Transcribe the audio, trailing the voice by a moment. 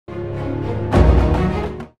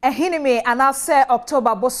Ehinime anase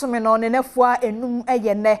October bosome no ne nefua enum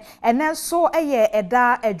eyene enenso eye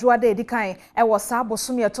eda adwuade edikan ewo saa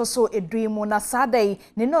bosome etoso eduimu na sadai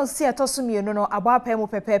ne no nsi etoso mienu no abapa mu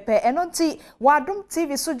pepepe enonti Adom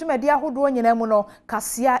TV so dwumadi ahodo nyina mu no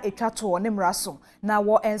kasea etwato ne mraso na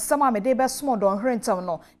wo ensam amede be somo don hrentam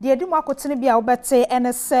no de edimu akotene bia wobete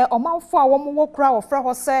enese omanfo a wo kura wo fra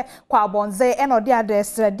ho se kwa bonze enode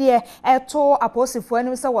adesrede eto aposifo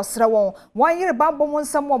anim se wo sre won yire bambo mu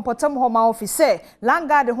nsam Potam homa office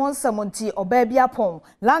langa de honsamonti oba bia pon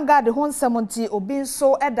langa de honsamonti obi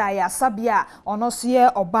nso eda ya sabia ono so ye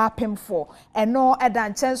oba pemfo eno eda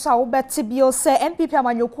nchenso a wo beti bio se NPP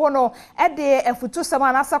amanyoko no ede efutu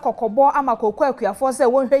sama na sakokobo amakoko akuafo se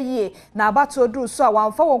wonhwe yie na abato duru so a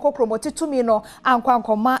wamfa won kokromoti tumi no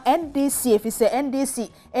ankwankoma NDC efise NDC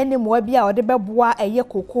eni moa bia ode beboa eye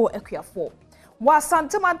koko akuafo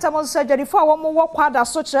Wasantimantam surgery for one more quadra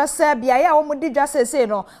so chese bia ya wo mudi dwasese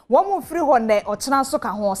no wo mu free ho ne otena so ka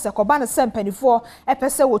ho se koba ne sempanifo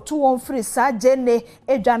epese wo tu won free sa jene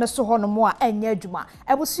edwane so ho no mo a enya adwuma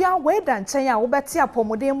ebusua we da nchen a wo beti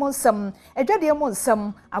apomode mu nsam edwade mu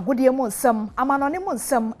nsam agode mu nsam amanone mu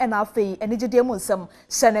nsam ena afei enigide mu nsam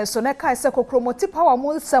sene so ne kai se kokromoti power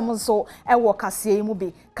mu nsam so ewo kase mu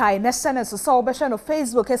bi kai ne sene so wo be hwe no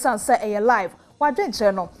Facebook esanse eye live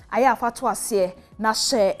Wadwenche no aya afato ase na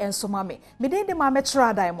hye ensomame medende ma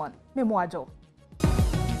metra diamond memo ajo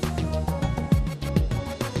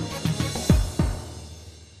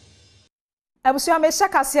Abusia me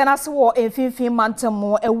shakase na se wo emfinfin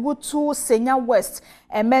mantam ewutu Senya West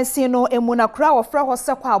emensi no emuna kura wo fra ho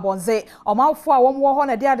se kwa abonze omanfo a wo mo ho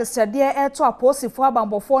na de adesede eto aposifo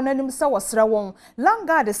abambofo nanim se wo sre won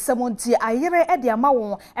langa de 70 ayere e de ama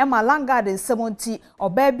won ema langa de 70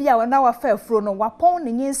 oba bia wo na wa fa afro no wapon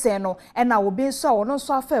ne nyinsen no e na wo bi nso a wo no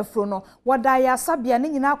nso afa afro no woda ya sabia ne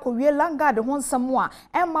nyina akowie langa de ho nsam a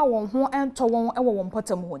ema won ho ento won e wo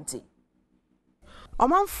potam ho nti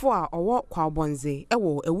Omanfo a owo kwa bonze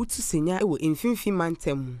ewo ewutu Senya ewo emfinfin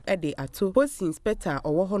mantem ede ato post inspector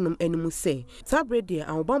owo honum animu se sabrede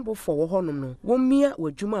awobambofo owo honum no womia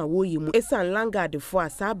wadwuma a woyimu esan langard fo a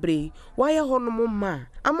sabre waye honum ma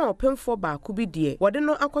ama opemfo ba ku bi de wode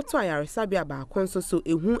no akoto ayaresabia ba konso so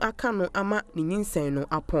ehu aka no ama ne nyinsen no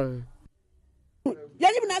apon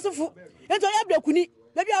yanyim na asofu ento ya brekuni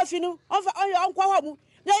bebi afinu onfa onkwa ho mu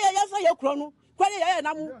ya fa ye kro no kwale ya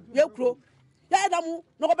na mu ye kro ya damu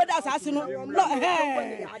no go beda asase no no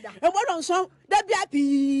e mo don so da bia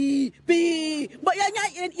pi bo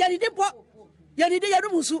ya ni depo ya ni de ya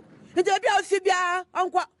rumusu nti bia ofi bia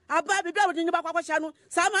ankwa aba bia wo ni ba kwa kwa no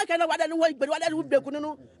sa ma ka na wada ni wo gbere wada ni breku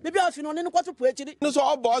no bia ofi no ni ko to po ekiri no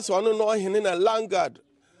so boss ono no hene na langard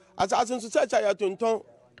asase nso secha ya tonton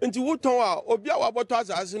nti wuton a obi a waboto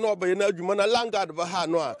asase no obaye na adwuma na langard ba ha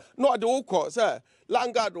no a no de wo ko se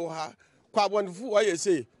langard wo ha kwa bonfu wo ye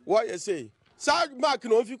say Sa mark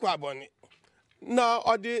no fi kwa boni na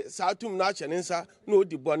odi satum na che nsa na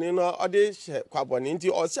odi boni na odi hye kwa boni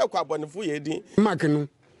nti o se kwa boni fu ye din mark no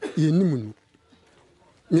ye nimu no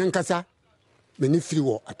nyankasa me ni free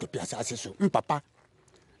wo atopia asase so mpapa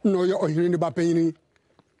no ye ohiri ne ba panyin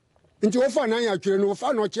nti wo fa na ya twere no wo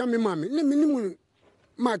fa na o chia me mame ne me nimu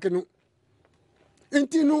mark no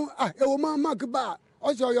nti no e wo ma mark ba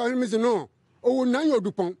o se o yo ohiri me se no o wo nan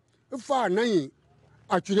yodupon fa nan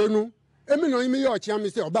atwere no emi no imi yo chia me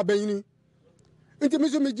se oba banyin nti me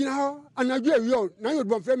so me gina ha anadwo awi na yo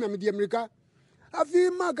do frame me di America afi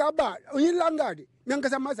maga ba onyin langard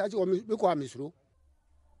nyankasa masa chi o me ko amesuro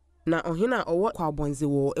na ohina owo kwa bonze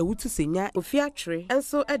wo ewutu Senya ofi atwere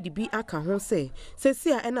enso adibi aka ho se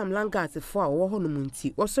sesi a enam langard fo a wo ho no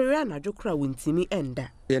munti wosori anadwo kra wontimi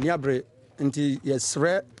enda ye ni abre nti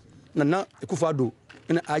yesre na ekufado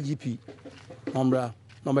na IGP ombra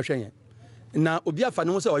no be hwenye na obi afa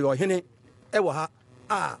ne ho se oyo hene ewo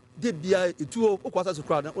ha de bia etuo okwasa so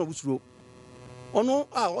crowd na wusuro ono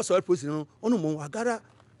o so president no ono mo agara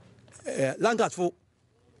langard fo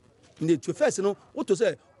ne to first no oto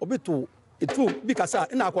se obeto etuo bi kasa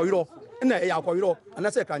na akoyiro na ya akoyiro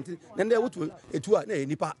anase kanti na nde woto etuo na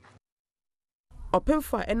enipa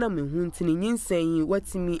Opemfa enam ehu ntini nyinsen yi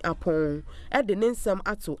watimi apon ede ne nsam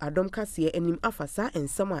ato Adom kase anim afasa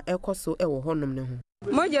ensam a ekoso ewo honom ne ho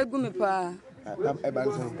moje gumi pa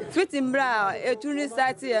fitim bra etuni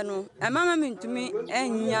start ye no amama mintumi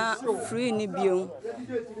enya free ni bio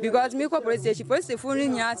because me ko police station ni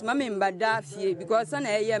nya at mama mbada fie because na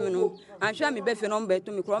eye me no anhwa me be fe no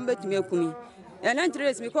mbeto me kro mbetumi akumi and then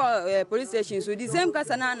trace me call police station. So the same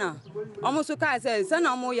Casanana. Almost so car says, Son,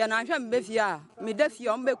 I'm more than I shall be here. Me deaf,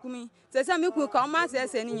 you me. Says, I'm going to come, my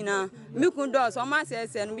says, and you know, Milkun doors on my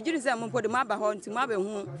says, and we just put the map home to my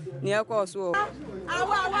home near Coswell.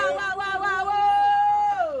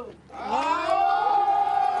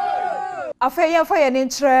 Afeya fa ye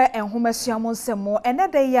ntre enhomasuamo nsemo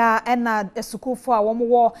enede ya ena esukufo a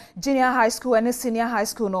womo junior high school and senior high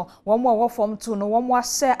school no womo wo form 2 no womo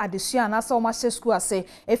ahye adesua na sa womo ahye school ase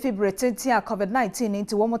efibrate a covid-19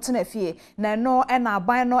 nti womo tena fie na no ena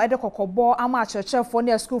aban no ede kokobo ama achechefo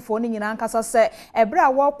na school fo ni nyina nkasa se ebra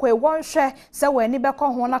wo kwe wonhwe se wani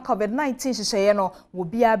beko ho na covid-19 hyehyeye no wo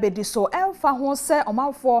bia bedi so emfa ho se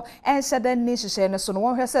omanfo enhyede ni hyehyeye no so no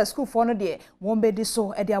wonhwe se school fo no de won bedi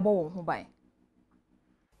so ede abo wo ho ban.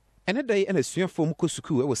 And day and a senior form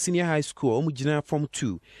school was senior high school, Omugina Form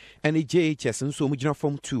 2, and a JHS and so Omugina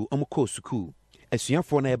Form 2, Omoko school. A senior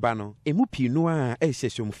for Nebano, a mupi noa, a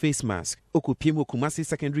session face mask, Okupimo Kumasi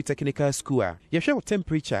Secondary Technical School. Ye shall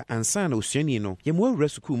temperature and sun oceanino, ye more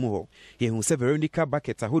resukumo, ye who severonica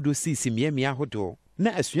bucket a hodo si simia hodo.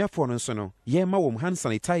 Na a senior for no, ye mawom hand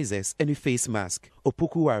sanitizers, any face mask,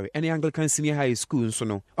 Opokuari, any Anglican senior high school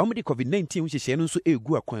sono, omedi COVID-19 which is so a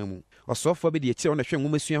gua quamu. Or so for the chair on the show,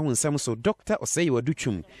 Monsieur and so doctor or say you are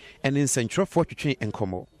duchum, and in Central Fortune and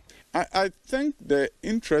Como. I think the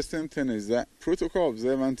interesting thing is that protocol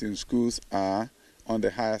observant in schools are on the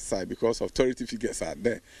higher side because authority figures are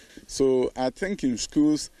there. So I think in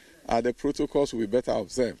schools the protocols will be better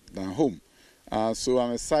observed than home. So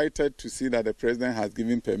I'm excited to see that the president has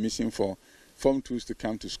given permission for Form 2s to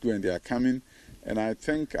come to school, and they are coming. And I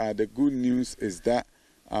think the good news is that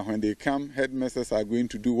when they come, headmasters are going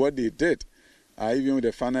to do what they did, even with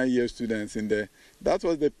the final year students in there. That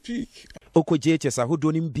was the peak. Oko JHS who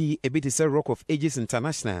don't be a bit is a Rock of Ages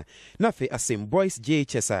International. Nafe asem boys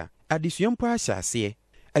JHS addition pasha say.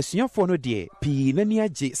 As young for no dear, P. Nania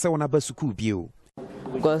J. Sawanabasuku bio.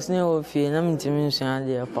 Because no fear, I'm intimation at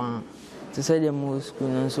the upon to say the most school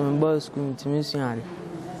and some boys school intimation.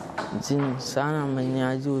 Jim Sana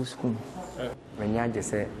Mania school. When you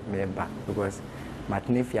just say member because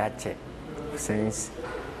Matnifia check since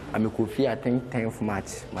I'm a coffee, I think 10th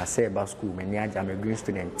March, my say about school, I'm a green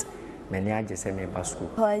student.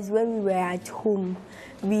 Because when we were at home,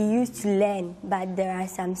 we used to learn, but there are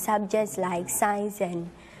some subjects like science and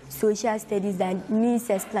social studies that needs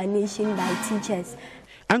explanation by teachers.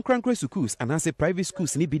 Ankrankre schools and as private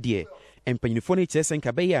schools ni bidie, and penifone chess and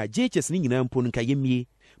kabeya, JHS ni na mponu kayemi,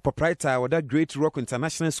 proprietor of that Great Rock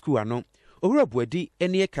International School ano, owura bwedi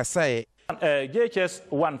ene kasae. JHS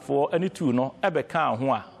 1 for any 2 no, ebe kan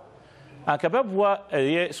ho a. Ankababua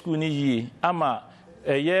eye school ni yi ama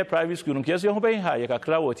a year private school, because you have a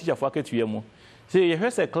crowd teacher for a mu. See, you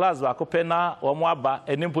have a class like a penna or mwaba,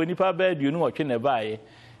 and then ponipa bed, you know what you never buy.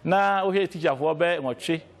 Now, we teacher for bed or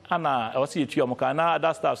tree, and I see you, Mokana,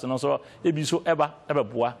 that stuff, and also, it be so ever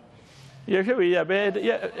bois. You hear a bed,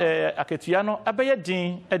 a Catiano, a bay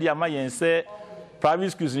dean, at the Amayan say, private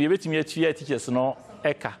schools, you bet me a teachers, no,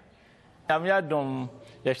 eka. Amiadum,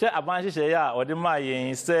 you share advantage, or the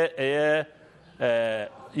Mayan say,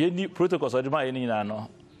 Ye protocols or the my no.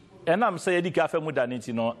 And I'm saying the cafe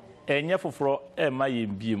mudanity no, and ye for my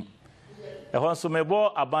beam. A once me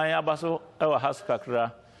bo a buying abaso our house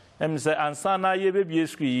cacra. And say, and sana ye baby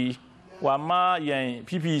scree, while my yang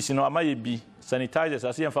PPs no may be sanitizers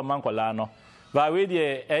as in for Mancolano. But with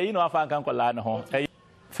ye, a no afan cancolano, a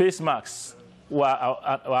face masks,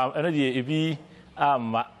 while energy be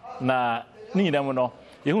na need them no.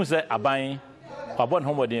 You say a buying a bon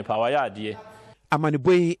homo power yard.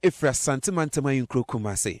 Amaniboy Efra Santimantama in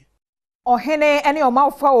Krokumase. Ohene ene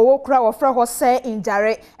omawfa wo kura wo fra ho se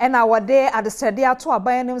injare ena wode adesede ato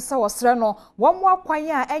aban nim se wosre no wonmo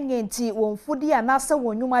akwan a enye nti wonfudi ana se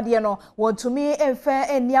wonnwumade no wontumi emfa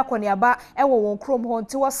eni akoniaba ewo won krom ho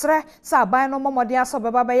nti wosre se aban no momode aso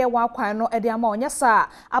beba be ye won akwan no ede ama onye sa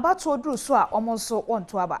abato oduru so a omonso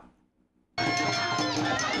wonto aba.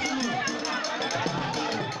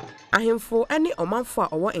 Ahemfo ane omanfo a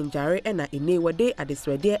owo enjare na ene wode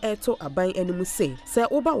adesrede eto aban animu se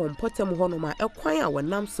oba won potem hono ma ekwan a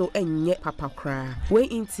wonam so enye papakra we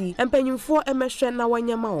inti empanyimfo emehwe na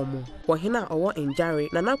wanyama omo wo hena owo enjare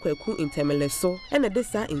na nakwaku intemeleso ene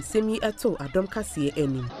desa ensemi eto adom kase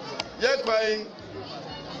anim ye kwan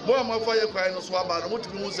mo amafo ye kwan no so aba no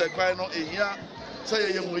mutumi mu se kwan no ehia se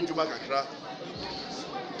ye hu adwuma kakra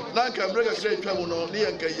na nka breka kre twa mu no ne ye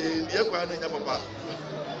kwan no nya papa.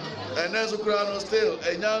 And then Sukrano still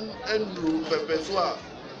a young Andrew Pepesua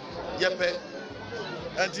Yepe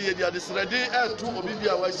and he is ready to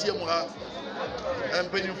Obibia Washiamuha and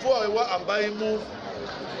Penny 4 and buying move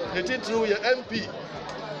The title is MP.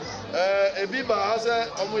 Ebiba has a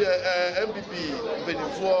MPP,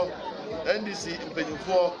 Benifo, NDC,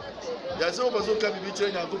 Benifo. There's no person can be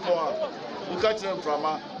trained and go for who catch them from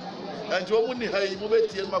her. And you only have a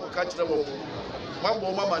movie and Marco catch them.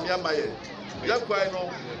 Mamma, Mamma, near my head. You have quite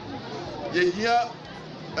no. You hear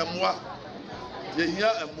a moi. You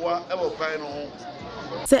hear a moi ever quite no.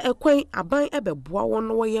 Se ekwen aban ebeboa won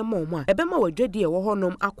no ye mom a ebema wadwade e wo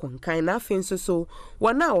honom akonkan na afen so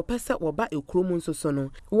wana opese woba ekrom nsoso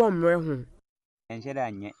no wo mre ho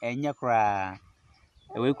enheda enye kra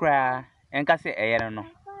ewe kra enka se eyere no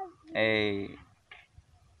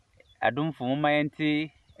Adom fu mama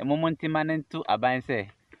enti emomonti manentu aban se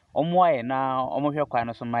omoaye na omohwe kwa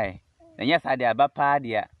no so mae enye sade aba pa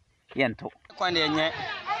dia yento kwa de enye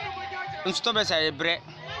nsto be say bre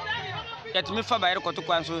yet me fa bayre koto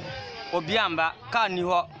kwanso obiamba ka ni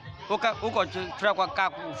ho uko tra kwa ka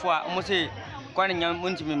fu a mo se kwa ne nyam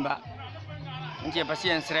ntimi mba nje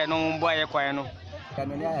patience no mbo aye kwa no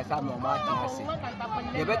kanoni aye sa mo ma ta ase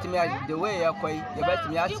ye betimi the way ye kwai ye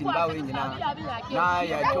betimi asimba we nyina na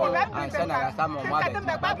ye jo ansa na ya sa mo ma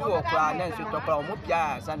be ba bi wo kwa na nso to kwa mo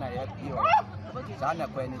pia ansa na ya bi o sa na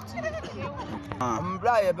kwa ni ti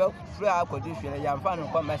mbra ye be fra akodi hwere ya mfa no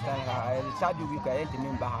kwa master ha sa di week aye ntimi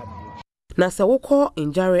mba ha na se wokọ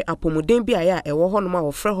njare apomuden bi aya ewo honom a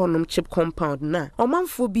wofre honom chip compound na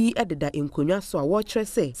omanfo bi ededa enkonwa so a wo kire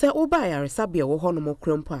se oba ayaresa bi ewo honom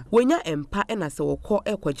krompa wonya empa na se wokọ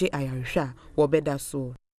ekwaje ayarehwa wo beda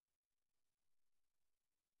so.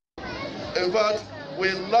 In fact,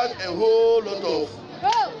 we lack a whole lot of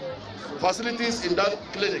facilities in that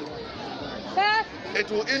clinic. It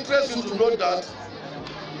will interest you to know that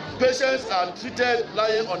patients are treated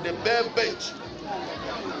lying on the bare bench.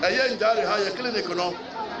 Ayen jare ha ye clinic no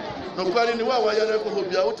kwari ni wa ya ko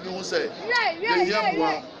hobia wotumi hu say ye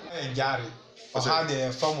yamwa jare o ha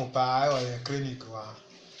de form pa o ye clinic wa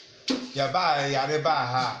ya ba ya re ba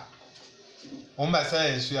ha o ma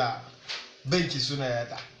say su a bench su na ya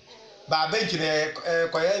da ba bench ne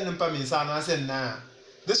ko ye npa mi sa na se na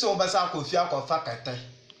this o ba sa ko fi akọ fakata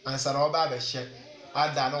ansara o ba be hye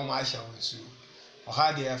ada na o ma hye wonsu o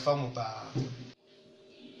ha de form pa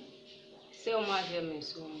se o ma je me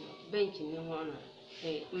so bench ni ho na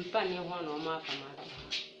mpa ni ho na o ma fa ma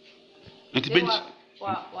enti bench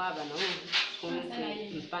wa ba na ho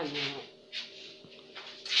mpa ni ho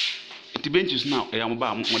enti bench now e am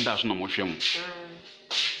ba mo da so na mo hwem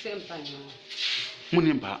se mpa ni ho mo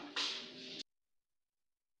ni mpa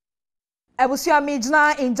Ebusia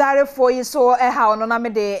mijna injare foyi so ha ono na me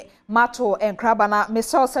de mato enkraba na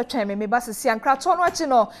mesel setwen me basisi ankrato no achi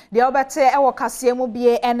no de obete ewo kase mu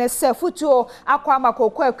bie enese futuo akwa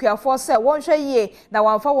makokọ akuafo se wonhwe yie na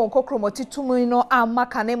wamfa won kokromoti tumu no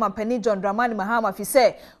amaka ne mampani John Dramani Mahama fi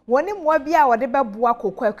se woni mwa bia wode beboa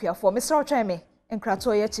kokọ akuafo mesel twen me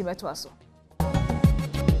enkrato ye chi meto aso.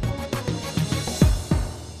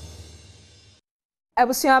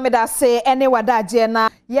 Ebusia me da se ene wadaje na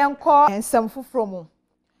yenko ensem fufuro mu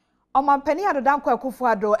Omampani Adodankwa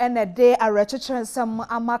Akufo-Addo ene de arechechere nsem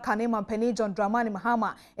amaka ne mampani John Dramani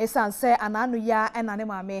Mahama esanse ananu ya ena ne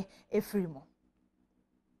maame efiri mu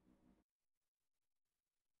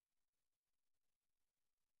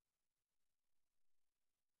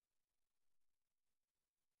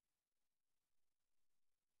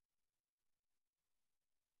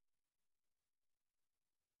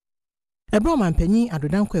Ebro Omampani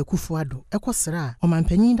Adodankwa Akufo-Addo ekosra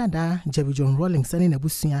Omampani dada Jerry John Rawlings ane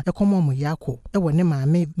nabusua ekomo mo yako ewo ne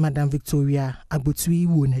maame Madam Victoria Agbotui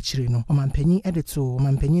wo na chire no Omampani edeto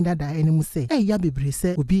Omampani dada ene mu se ya bebre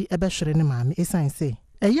se obi ebehwere ne maame esanse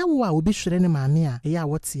eya wo a obi hwere ne maame a eya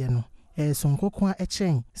wote no sonkoko a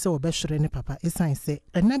echen se obehwere ne papa esanse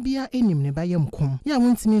enabia enim ne bayam kom ya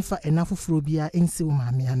wontimi fa enafoforo bia ensi wo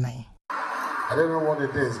maame anan. I don't know what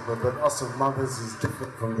it is, but the loss of mothers is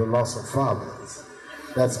different from the loss of fathers.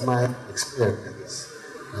 That's my experience.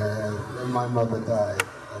 When my mother died,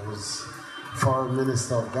 I was foreign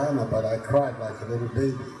minister of Ghana, but I cried like a little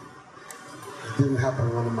baby. It didn't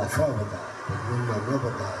happen when my father died, but when my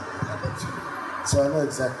mother died, it happened to me. So I know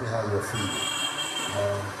exactly how you're feeling.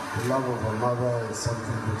 The love of a mother is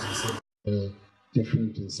something which is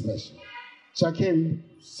different and special. So I came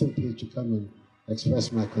simply to come and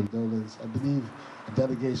express my condolence. I believe a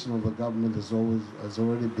delegation of the government has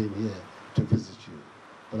already been here to visit you,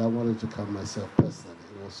 but I wanted to come myself personally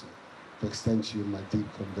also to extend to you my deep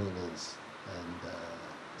condolence and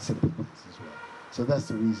sympathies as well. So that's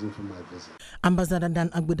the reason for my visit. Ambassador Dan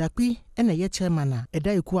Agbodakwi ene ye chairman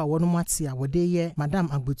eda iku a wono mate a wode ye Madam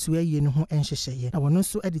Agbotua ye no ho enhyehyeye na wono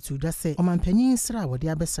so editu da se Omampani nsra wode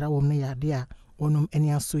abesra wom ne yade a wonom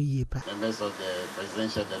eni aso yie pa. Members of the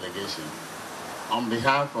presidential delegation. On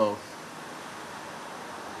behalf of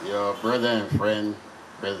your brother and friend,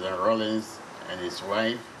 President Rawlings and his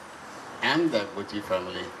wife, and the Agbotu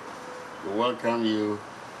family, we welcome you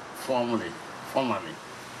formally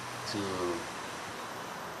to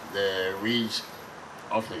the Ridge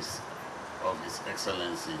office of His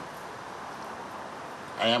Excellency.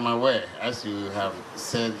 I am aware, as you have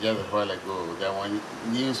said just a while ago, that when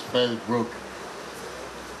news first broke,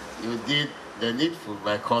 you did the needful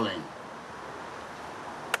by calling.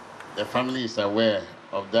 The family is aware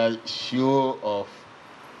of that show of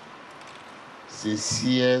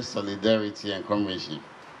sincere solidarity and comradeship.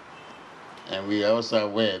 And we are also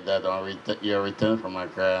aware that on your return from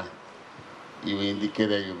Accra, you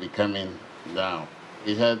indicated you'll be coming down.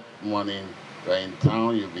 We had morning, you are in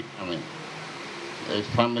town, you'll be coming. The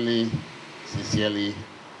family sincerely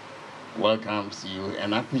welcomes you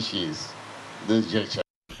and appreciates this gesture.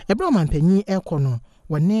 Ebroman Penny Elkono,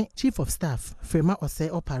 one Chief of Staff, Frema Ose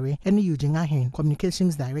Opare, and Eugene Ahen,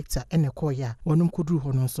 Communications Director, and Ekoya, one Kudru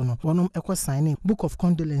Honosono, one Eko signing, Book of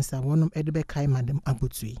Condolence, one Edebekai Madam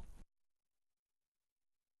Agbotu.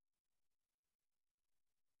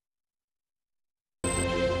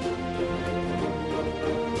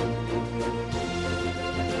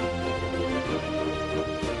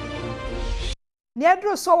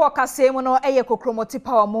 Niadro so wakase mu no eye kokromoti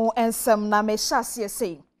power mu ensem na me hyase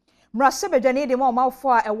sei. Mrase bedwane de mo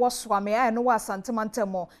mawfo a ewo soame a no wa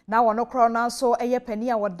santemantemo na wono kro na so eye pani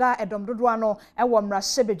a woda edom dodo ano ewo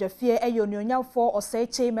mrase bedwafie eye onyonyafo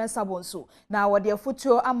oseche mensabonso na wode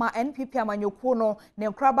afutuo ama NPP amanyoku no ne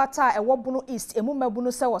nkrabata ewo bunu east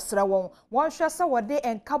emumabunu se wosra won hwe se wode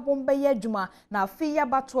enkabom beye adwuma na afi ya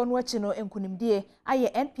bato no achi no enkunimdie aye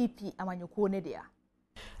NPP amanyoku ne dia.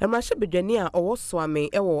 Emashe bedwane a owo soame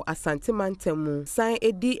ewo asante mantemu san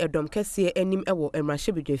edi edom kese anim ewo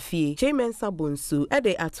emashe bedwafie Chairman Sabonsu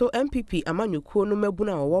ede ato MPP amanyukuo no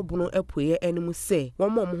mabuna owo bunu epoye anim se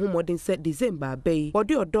womo homodin se December abai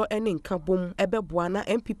wode odo ene nkabom ebeboa na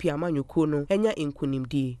MPP amanyukuo no enya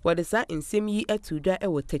enkunimdie wode sa ensem yi atuda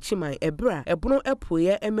ewo tachiman ebra ebunu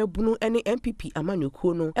epoye emabunu ene MPP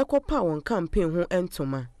amanyukuo no ekopa won campaign ho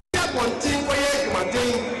entoma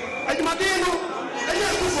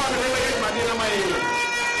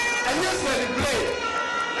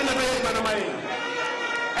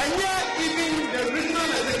and yet even the regional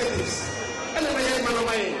executives and the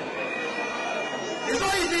it's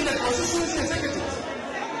not even the constituency executives.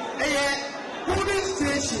 And yet, polling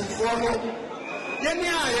station for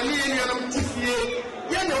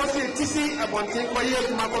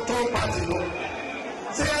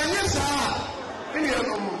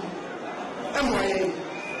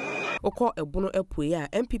Oko ebunu epoye a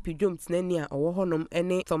MPP Jomtnani a owo honom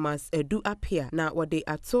ene Thomas Edu Apia na wode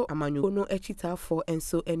ato amanyoko no echitafo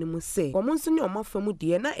enso enimu se wo monso ne omafamu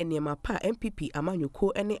de na enema pa MPP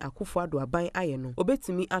amanyoko ene akufo ado aban aye no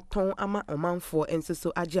obetumi aton ama omanfo enso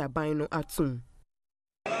so age aban no atum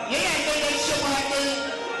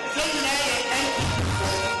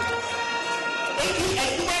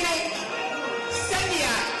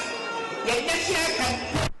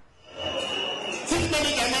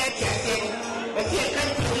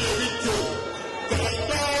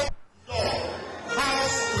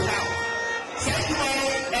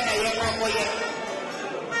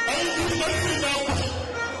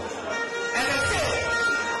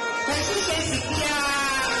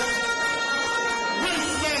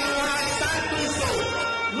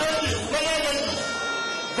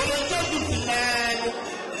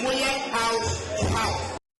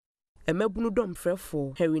Emebunu dom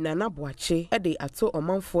frefo Herina Naboache ede ato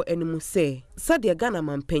omanfo enimu se sade Ghana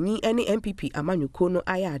mampanyin ene MPP amanyuko no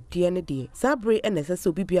aya ade ne de sabre enesese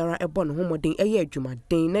obi biara ebo no homoden eye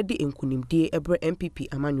adwumaden na de enkunimdie ebre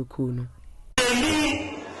MPP amanyuko no eni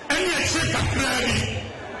echeka kradi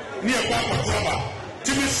ni ekwa kwataba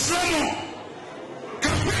timisemo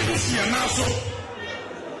campaign ya naso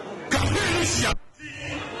campaign ya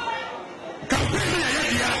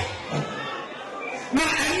dia na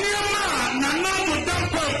eniama na nado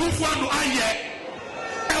dampo kufuado aye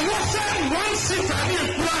e was one seat ani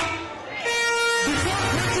ekura before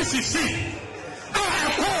 2016 a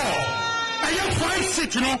call aye 5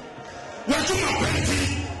 seat no wajuma penti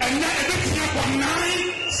and na ebetia kwa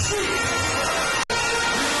 9 seats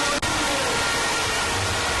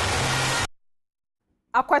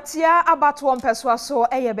Akwatia abato mpeswa so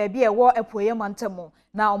eye baabi ewo epoye mantemu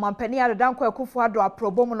na omampani adedanko akufo ado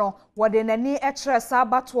aprobom no wode nani ekire sa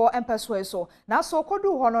abato mpeswa so na so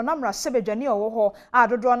kodu ho no namra sebedwani owo ho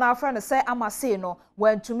adodo na afra ne se amase no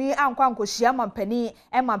wantumi ankwankohia mampani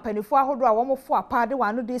emampanifo ahodo a womfo apade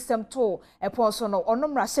wano de semto epon so no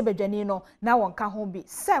onomra sebedwani no na wonka ho bi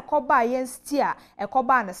se koba yenstia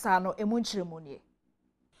ekoba ne sa no emunchiremuni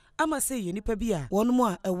ama se ye nipa bi a wonmu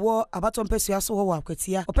a ewo abato mpesua so wo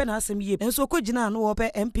akwatia opena asem ye enso kogina no wo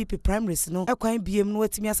pe MPP primaries no ekwan biem no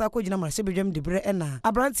atimi asa kogina marase bedwam de bre na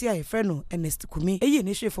abranti a yefre no Ernest Kumi eye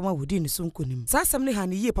ne hwe foma wodi ne so nkonim sa asem ne ha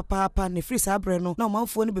ne ye papa ne free sa bre no na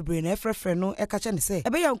omanfo ne bebre na efrefre no ekache ne se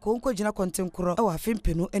ebe ya nkogina kontenkoro e wa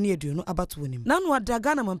fempenu ene aduonu abato wonim na no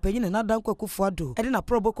adaga na mampanyi ne nadanko akufo ado ede na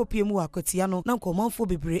probo kopie mu akwatia no na nkomanfo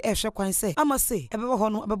bebre e hwe kwan se ama se ebe ho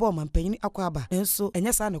no ebe bo mampanyi akwa aba enso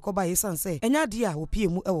enya sa ne ba yesan se enya de a opie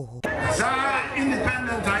mu ewo ho za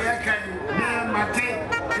independent ayaka ne mate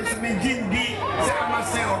ismi jindi za ma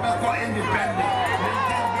se obeko independent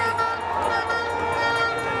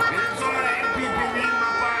so MPP ni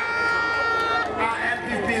mapa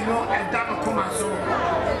MPP no edama kumaso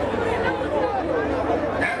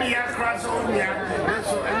emi ya cross on ya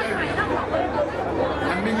so elewi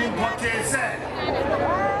amini pote se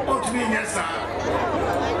otumi nyasa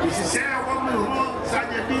isise womu ho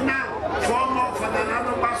sanye bina former for the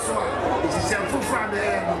nano baswa is a fufa de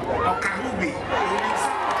okahubi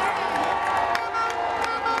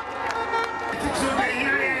so the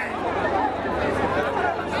year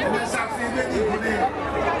and that's after the bone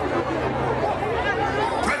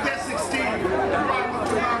 2016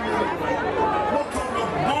 moto no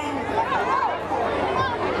bom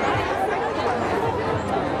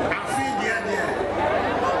afi dia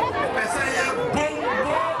pesa ya bom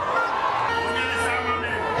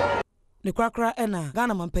ne kwakra ena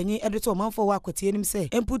Ghana mampanyi edeto omanfo wa akwatie nim se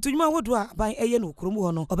emputudwuma hodo a ban eye no okrom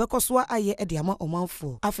ho no obekoso aye ede ama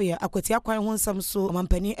omanfo afeya akwatie akwan ho nsam so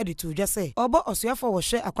omanpanyi edeto dwa se obo osoyafo wo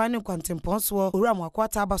hwe akwan ne kwantempon so owura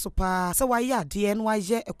akwata abaso pa se waye ade no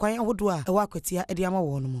waye akwan hodo a ewa akwatie ede ama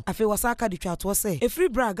wo no mu afe wasaka de twato se efri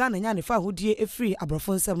bra Ghana nya ne fa hodie efri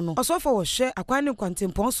abrofo nsam no osofo wo hwe akwan ne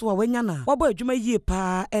kwantempon so wanya na wobo adwuma yie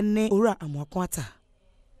pa enne owura akwata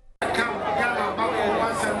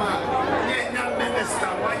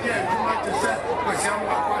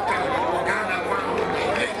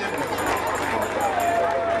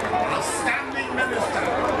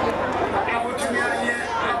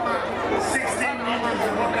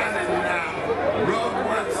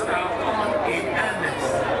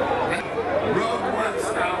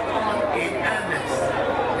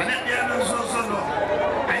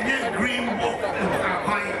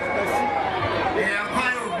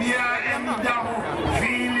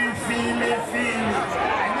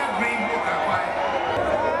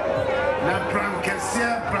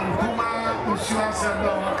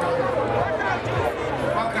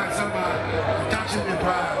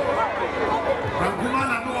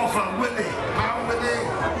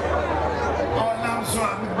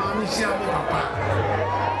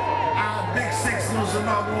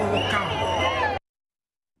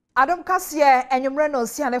Adom kasiye enyumre no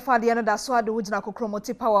si anefade no da so ade wugina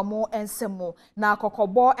kokromoti power mu ensemo na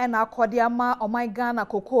kokobo na akode ama oman Ghana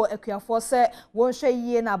koko akuafo se wonhwe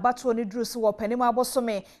yie na bato ni duru so wo panim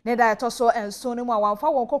abosome ne da etoso enso ni mu awamfa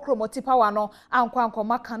won kokromoti power no ankwa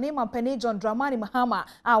makane mampani John Dramani Mahama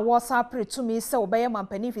a wosa pretumi se obeye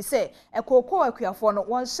mampani fi se ekoko akuafo no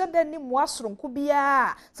won hyeda ni mu asoronko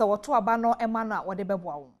bia se woto aba no ema na wode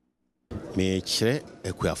beboa wo me kire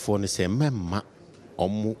akuafo no se memma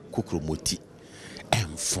omu kukromoti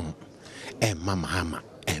enfum emma Mahama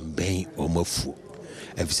emben omafuo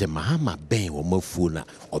efise Mahama ben omafuo na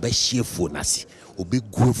obehiefuo nase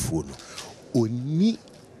obeguafuo no oni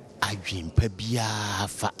adwempa bia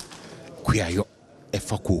fa kuayo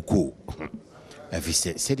efa koko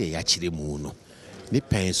efise se de ya kire mu no ne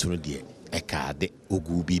penso no de ekade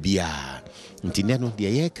ogu bibia ntine no de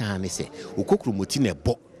ye kan ne se okukromoti na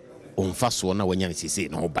ebo onfa so na wanya ne sese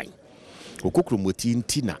na oban okokromoti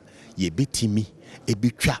ntina ye betimi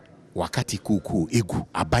ebetwa wakati koko egu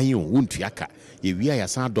aban wontuaka ye wia ya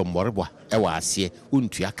san dom morobwa e wa ase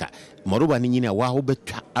wontuaka morobwa ni nyina wa ho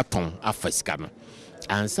betwa aton afasika no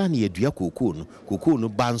ansa ne yedua koko no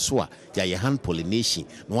banso a ya ye hand pollination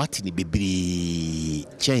no wati ni bebre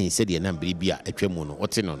chen se de na mbere bia atwamu no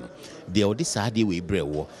wote no de odi saade we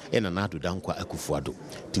brewo e na na adoda nkwa akufuado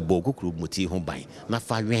ti bo okokromoti ho ban na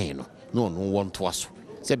fa wen no wonto aso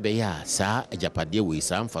sebe ya sa ajapade we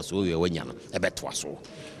sa mfaso we wanya no ebeto aso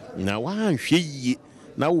na wa hwe yi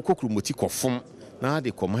na wo kokromoti kofom na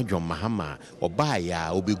de koma John Mahama oba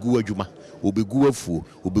ya obegu adwuma obegu afu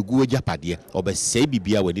obegu ajapade obesɛ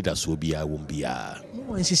bibia wani da so bia won bia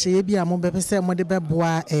mo nhihye bia mo bepese mo de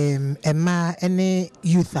beboa ema ene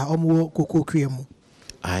youth a omo kokokua mu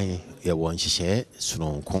ai ye won nhihye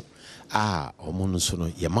sononko omo no so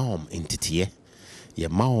no ye ma hom entitiye ye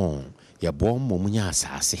ma hom ye bo mo munya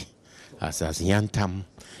asase yantam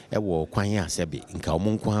ewo kwan asebe nka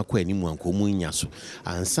omo nko akwa animu anka omo nya so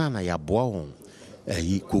ansa na ya boa hon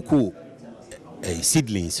koko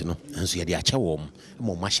seedlings no enso ye de ache wo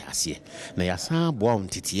mo mahye na ya san boa hon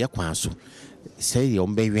titiye kwan so say ye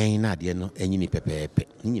ombewen na ade no enyini pepepe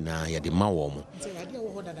nyina ye de ma wo mo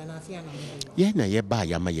ye na ye ba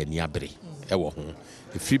ya ma ye ni abere ewo ho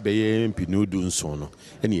efiri beye mpinu du nso no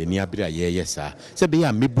ene ye ni abere aye yesa se be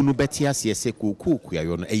ya mebunu beti ase se koko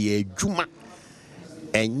kuayo no eye adwuma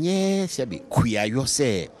enye se be kuayo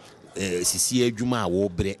se sisi adwuma a wo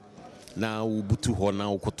bre na ubutu ho na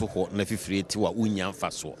ukoto ho na fifiri ti wa unya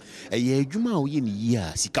mfaso eye adwuma a wo ye ni yi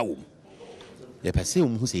a sika wo ye pese wo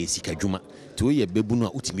hu se sika adwuma ti wo ye bebunu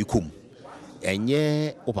a utimi kom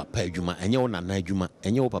enye o papa adwuma enye o nana adwuma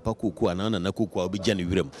enye o papa koko ana nana koko a obegya ne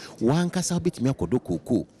wiram wankasa obetimi akodo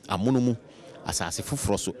koko amono mu asase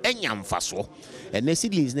foforo so enya mfaso ene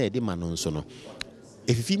seedlings na e de ma no nso no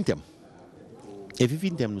efifintem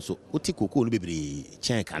so oti koko no bebre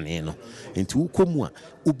chen kane no enti wo komu a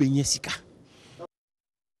obenya sika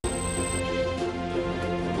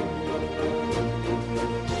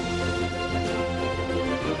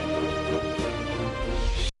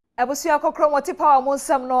Abusia kokro moti power mo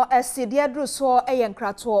nsam no eside adru so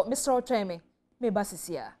eyenkrato Mr. Otweme me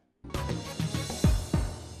basisia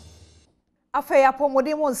Afa ya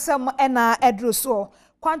pomodi mo nsam ena adru so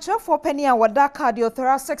kwanchefo pani a wada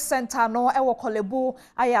cardiothoracic center no ewo kolebu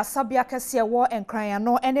aya sabia kese wo enkran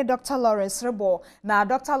no ene Dr. Lawrence Rebo na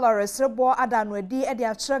Dr. Lawrence Rebo adanu edi e de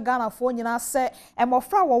akire Ghana fo nyina se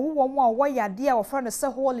emofra wo mu a wo yade a wofra no se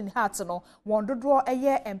hole in heart no won dodo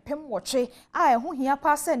eye empem woche a eho hia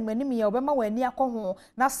pa se nmanim ye obema wani akoho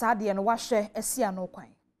na saade no wahwe asia no kwan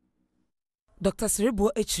Dr.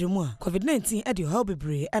 Siribo echirimu a COVID-19 edi how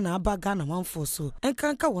bebre na aba Ghana manfo so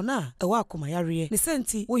enkanka wona ewa akomayare ne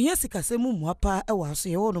senti wo hia sikasemu muapa ewa aso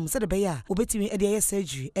ye wonom se de be ya obetimi edi ye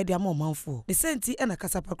surgery edi ama manfo ne senti na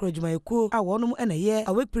kasapa krodwuma ekuo a wonom na ye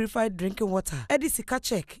awake purified drinking water edi sika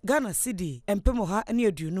check Ghana cedi empemo ha ne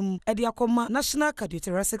adunum edi akoma National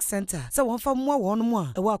Cardiothoracic Center se wonfa mmoa wonom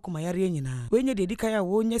a ewa akomayare nyina wenye de dikan a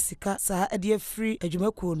wonya sika saa edi afri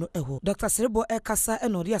adwumakuo no eho Dr. Siribo ekasa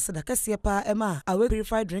na odi aseda kase pa ema awake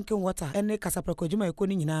purified drinking water ene kasapra juma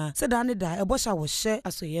ekoni nyina seda ne da ebosha wo hye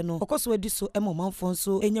asoye no okoso adi so ema manfo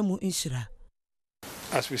nso enyamu inshira.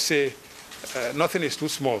 As we say, nothing is too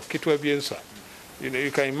small. Kitwa biensa.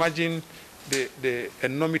 You can imagine the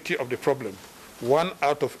enormity of the problem. 1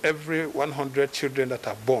 out of every 100 children that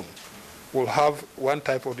are born will have one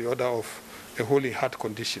type or the other of a wholly heart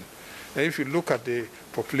condition. And if you look at the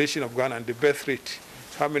population of Ghana and the birth rate,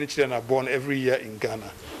 how many children are born every year in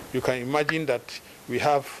Ghana, you can imagine that we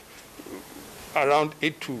have around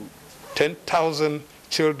 8 to 10,000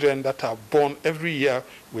 children that are born every year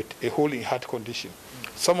with a wholly heart condition.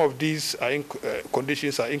 Some of these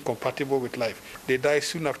conditions are incompatible with life. They die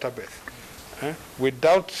soon after birth.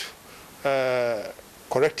 Without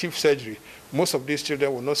corrective surgery, most of these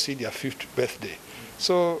children will not see their 5th birthday.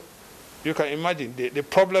 So you can imagine the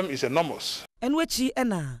problem is enormous. Enwechi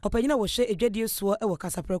ena opanyina wo hwe edwadie suo e wo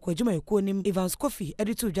kasapra kwa adwuma ekuo nim Evans Coffee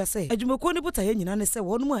editu dwa se adwuma ekuo ni botaye nyina ne se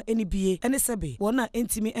wonum a eni bie ene sebe wona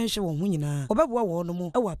entimi enhwe won hu nyina obeboa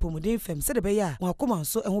wonum e wa apomuden fam se de be ya wakoma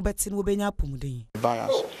so enho beti no benya apomuden.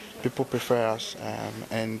 People prefer us,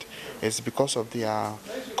 and it's because of their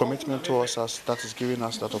commitment towards us that is giving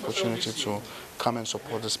us that opportunity to come and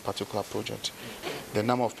support this particular project. The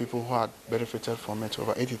number of people who had benefited from it,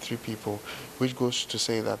 over 83 people, which goes to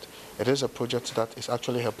say that it is a project that is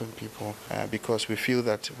actually helping people because we feel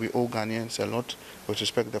that we owe Ghanaians a lot with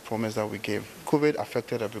respect to the promise that we gave. COVID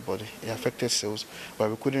affected everybody. It affected sales,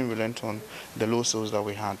 but we couldn't relent on the low sales that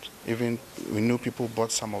we had. Even we knew people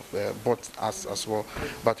bought bought us as well,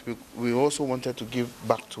 but we also wanted to give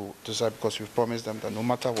back to society because we promised them that no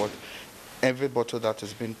matter what, every bottle that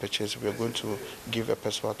has been purchased, we are going to give a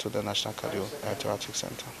peso to the National Cardiothoracic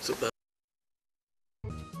Center.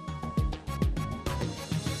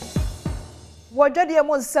 Wojade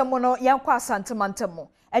mo nsem no yankwa santemantemo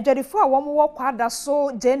ejadifo a wo mo kwada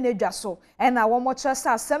so jenedwa so na wo mo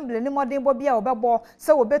kyeresa assembly ni modern bo bia obebo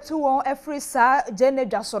se wo betu won afri sa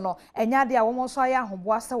jenedwa so no enya de a wo mo so aya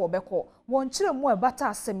ahoboa se wo beko won kyere mu ebata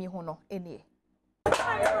asemi ho no enie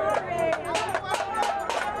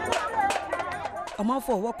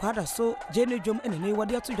amanfo wo kwada so jene dwom ene ne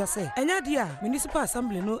wode atodwa se enya dia municipal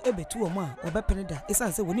assembly no ebetu omo a obepene da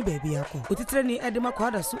esan se woni baabi akọ otitire ni edema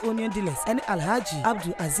kwada so onion dealers ene Alhaji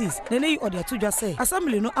Abdul Aziz nene ode atodwa se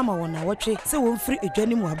assembly no ama wona wotwe se won firi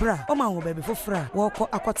edwani mu abra o ma wo baabi fofora wo kọ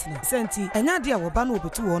akotena senti enya dia wo ba no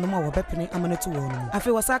obetu wo no ma wo bepene amanetu wo no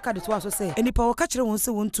afi wasaka de to aso se enipa wo ka kire won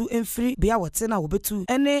se wontu emfiri bia wote na wo betu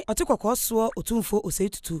ene otikokọ so otumfo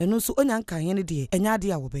oseitutu eno so onyanka hene de enya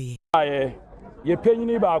dia wo beye aye ye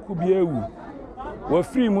penyini ba ku bi ewu wo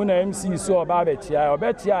free mu na MC so oba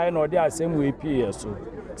betia na ode asem we pie so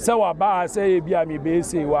se wa ba se e bia mi be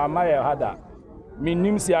se wa amaye hada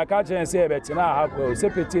minim si aka chen se betina ha ko se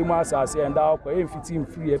pete mu asase enda ko emfiti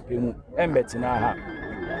mfiri epemu embetina ha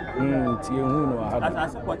tie hu no ha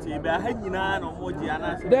asase kwati be aha nyina na omoji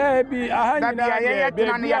anase de bi aha nyina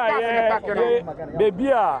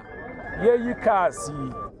bebi a ye yi kasi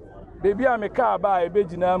bebi a meka ba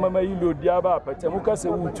ebegina mama yilo dia ba patem ka se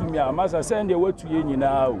wutumi a masa sende watu ye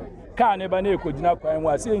nyina o ka ne ba na ekogina kwan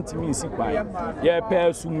wa se ntimi nsi kwan ye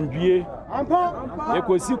pe sumdue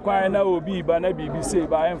ekosi kwan na obi ba na bibi se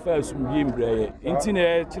ba emfa sumdue mbreye nti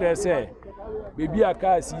na kire se bebi a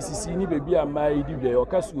ka sisi ni bebi a mai di de o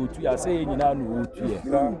ka su otu ya se ye nyina no otu ye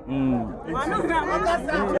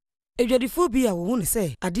Ejwadifo bi a wo ne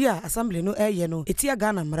se ade a assembly no eye no etia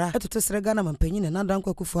Ghana mra etoto sere Ghana mampanyin na Nadan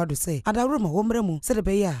Kwakufu ado se adaroma wo mra mu se de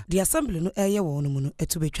be ya the assembly no eye wo no mu no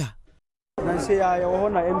etubetwa na se ya ye wo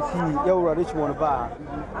na MC ye wo Richmond ba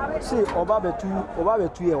se oba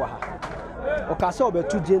betu ye wa ha o ka se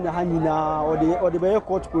obetu je na ha nyina ode be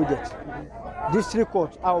court project district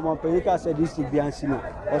court a wo mampanyin ka se district biansi no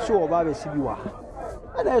o so oba be sibi wa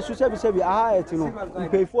ana su sebi aha etino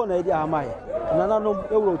mpefo na ide amaye nana no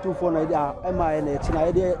euro 24 na ide amaye na etina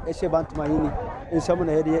ide ehye bantuma yini nsam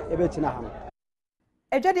na ide ebetina ha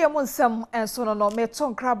Ejade mu nsam enso no meto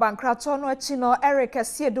nkraba nkrato no achi no Eric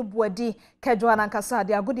Asiedu Buadi kedwa na nkasa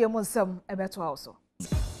de agode mu nsam ebeto awso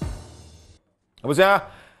Abuja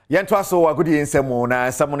yento aso agode nsam na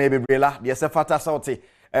nsam no ebebrela de se fata sauti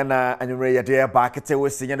na anwure ye de ba kete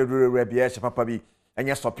wesi nya do rebia hye papa bi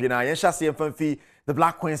enye sopina yen hyase mfamfi the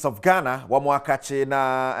Black Queens of Ghana wamo akache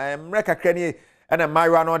na mreka krani ena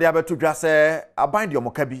Myra no de abeto dwa se abandi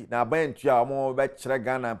omoka bi na abantu a omo be kire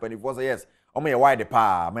Ghana mpanifo say yes omo ye wide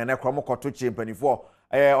pa me na kromo koto chi mpanifo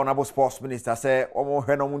honorable sports minister say omo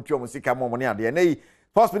hwe no muntu omo sika mo ne ade nei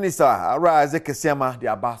sports minister ara Ezekesiama de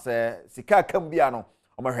abase sika kambia no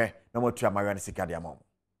omo hwe na motu Myra ne sika de amom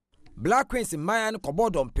Black Queens Maya no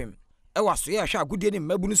kobodo mpem waso ye hwe agudie ni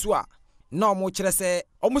mabunu so a na omo kire se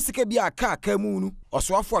omo sika bi aka mu nu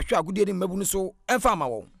osoafo hwe agudie ni mabunu so emfa ma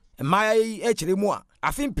won Maya yi ekire mu a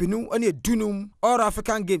afimpinu ene edunum All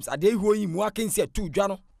African Games ade huo yi mu akensi atu dwa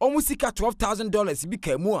no omo sika $12,000 bi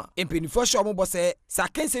ka mu a empinifo hwe omo bo se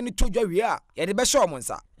sakense ni todwa wie a ye de be hwe omo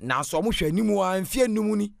nsa na so omo hwe animu a mfie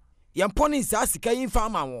numu ni ye mponi sa sika yi mfa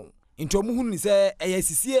ma won nti omo hunu ni se eye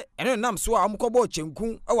sisie ene nam so a omo kobo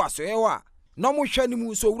chenku wasoye wa no mo hwa ni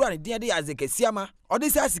mu so wura ne dia de Ezekesiama ode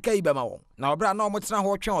se asika yi bema won na obra na omo tena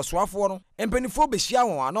ho twen osoafo no empanifo behia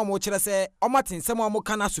won ana omo kire se omatensem omo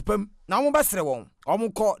kana supam na omo besere won omo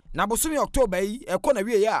ko na bosomi October yi ekọ na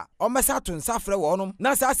wie ya omo sa to nsa frɛ won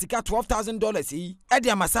na sa asika $12,000 yi e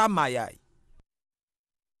de amasa maya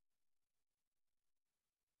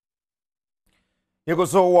Yego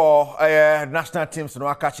so wo national teams no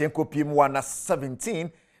akache nkopi mu na 17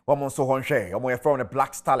 Wamo so honhwe omo ye from the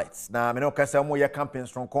Black Starlets na me no kase omo ye campaign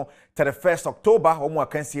stronko 31st October omo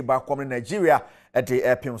akansi ba kom Nigeria at the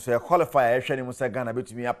airpim so qualify e hwe ni mu se Ghana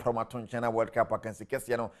betumi apromaton China World Cup akansi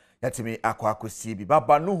kese no yatimi akwakosi bi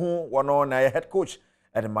baba nuhu wono na head coach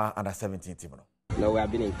at the under 17 team no. No, we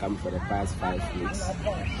have been in camp for the past 5 weeks.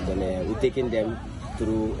 Then we're taking them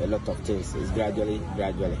through a lot of things. It's gradually.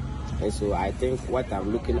 And so I think what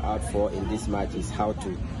I'm looking out for in this match is how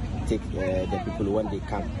to take the people when they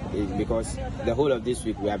come, because the whole of this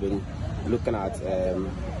week we have been looking at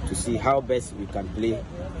to see how best we can play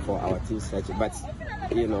for our team strategy. But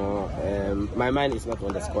you know, my mind is not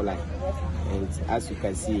on the scoreline, and as you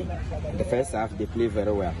can see, the first half they play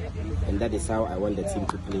very well, and that is how I want the team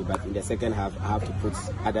to play. But in the second half, I have to put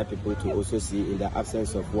other people to also see, in the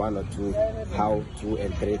absence of one or two, how 2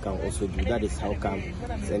 and 3 can also do. That is how camp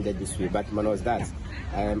ended this week. But minus that,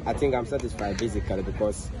 I think I'm satisfied basically,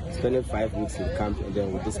 because spending 5 weeks in camp and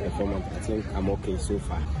then with this performance, I think I'm okay so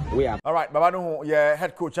far. We are all right. Baba no, yeah,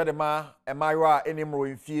 head coach Adema Myra Enimro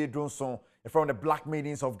in Fie Dunson from the Black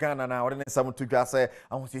Maidens of Ghana now. What did someone to just say?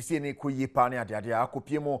 I want to see any kuyi pani adia.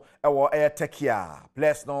 Akupiemo ewo air tekia.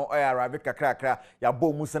 Bless no air Ravika krakra. Ya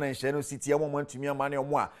bo musa na nsheno city. Ya moment to me mani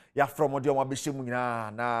omwa. Ya from odi omwa bishimu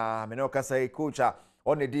na menoka say coach.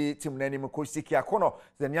 on the team name Coach Siki Akono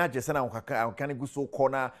the nya jese na kan gu so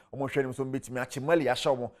corner omo hwe nim so betimi achimali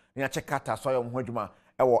ahyawo na achekata so yo hwadwuma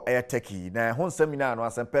ewo air turkey na ho nsam no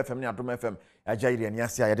asem FM ni Adom FM ajaire ni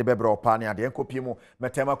ase ya de bebre opa ne ade enkopie mu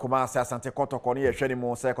metema kuma ase asante kotoko ne ye hwe ni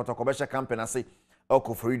mu se kotoko be hye campaign ase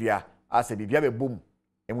okoforidia ase bibia be bom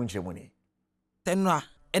emu nchemu ni tenua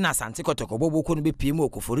ena asante kotoko boboko no be pie mu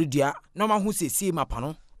okoforidia no ma ho sesi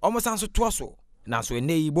mapano omo sanso toaso na so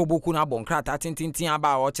eneyi boboko na abonkrata tintintin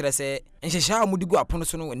aba o kire se nhehya amudigu apono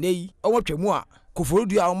so no eneyi owatwamu a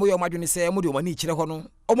koforidia omo yo madwene se mo de o mani kire ho no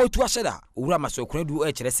omo tu ahyeda owura masokuna du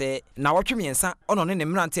e kire se na wotwemiensa ono ne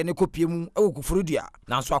mrante ne kopie mu ewo koforidia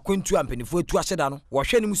na so akwantu ampanifo atu ahyeda no wo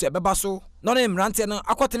hwe ne mu so ebeba so no ne mrante no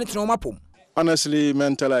akotene tene o mapom. Honestly,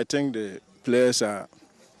 mentally, I think the players are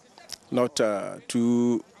not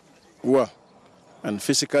too well, and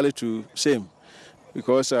physically too same,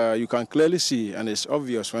 because you can clearly see, and it's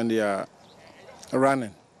obvious when they are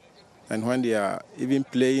running, and when they are even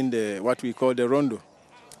playing what we call the rondo,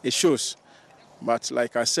 it shows. But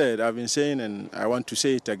like I said, I've been saying, and I want to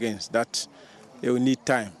say it again, that they will need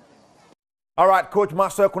time. All right, Coach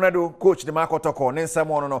Master Kunadu, Coach the Marco Toko, Nensa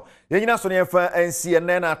Mono. Yena so nefa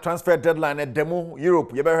NCNN na transfer deadline at demo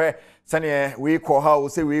Europe. You better send we call how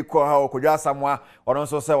say we call how could you somewhere or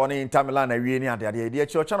also say one in Milan na we ni ade ade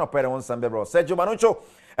church channel pere won sambe bro. Sergio Manucho,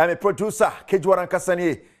 I'm a producer, Kejwaran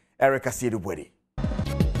Kasani, Eric Asiedu Bwedi.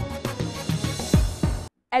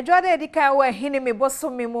 Edward Edika we hini mi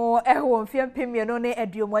bosomi mu eho mfiempim no ne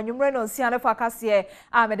aduomu anwumre no nsia ne fakase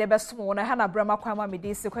a me de besomo na ha na brama kwama me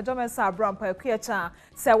disi kwajomen sa abrampa akuacha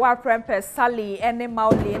se wa prempe Sally ene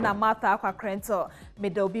Mauli na Martha akwakrento me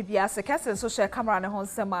de obibia se kase so share camera ne ho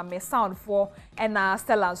nsema me sound for ena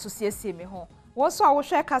Stella nso siesie me ho wo so a wo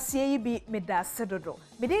hwe kase yi bi me da sedodo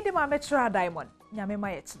me de ma me kira Diamond nyame ma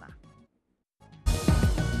ye china.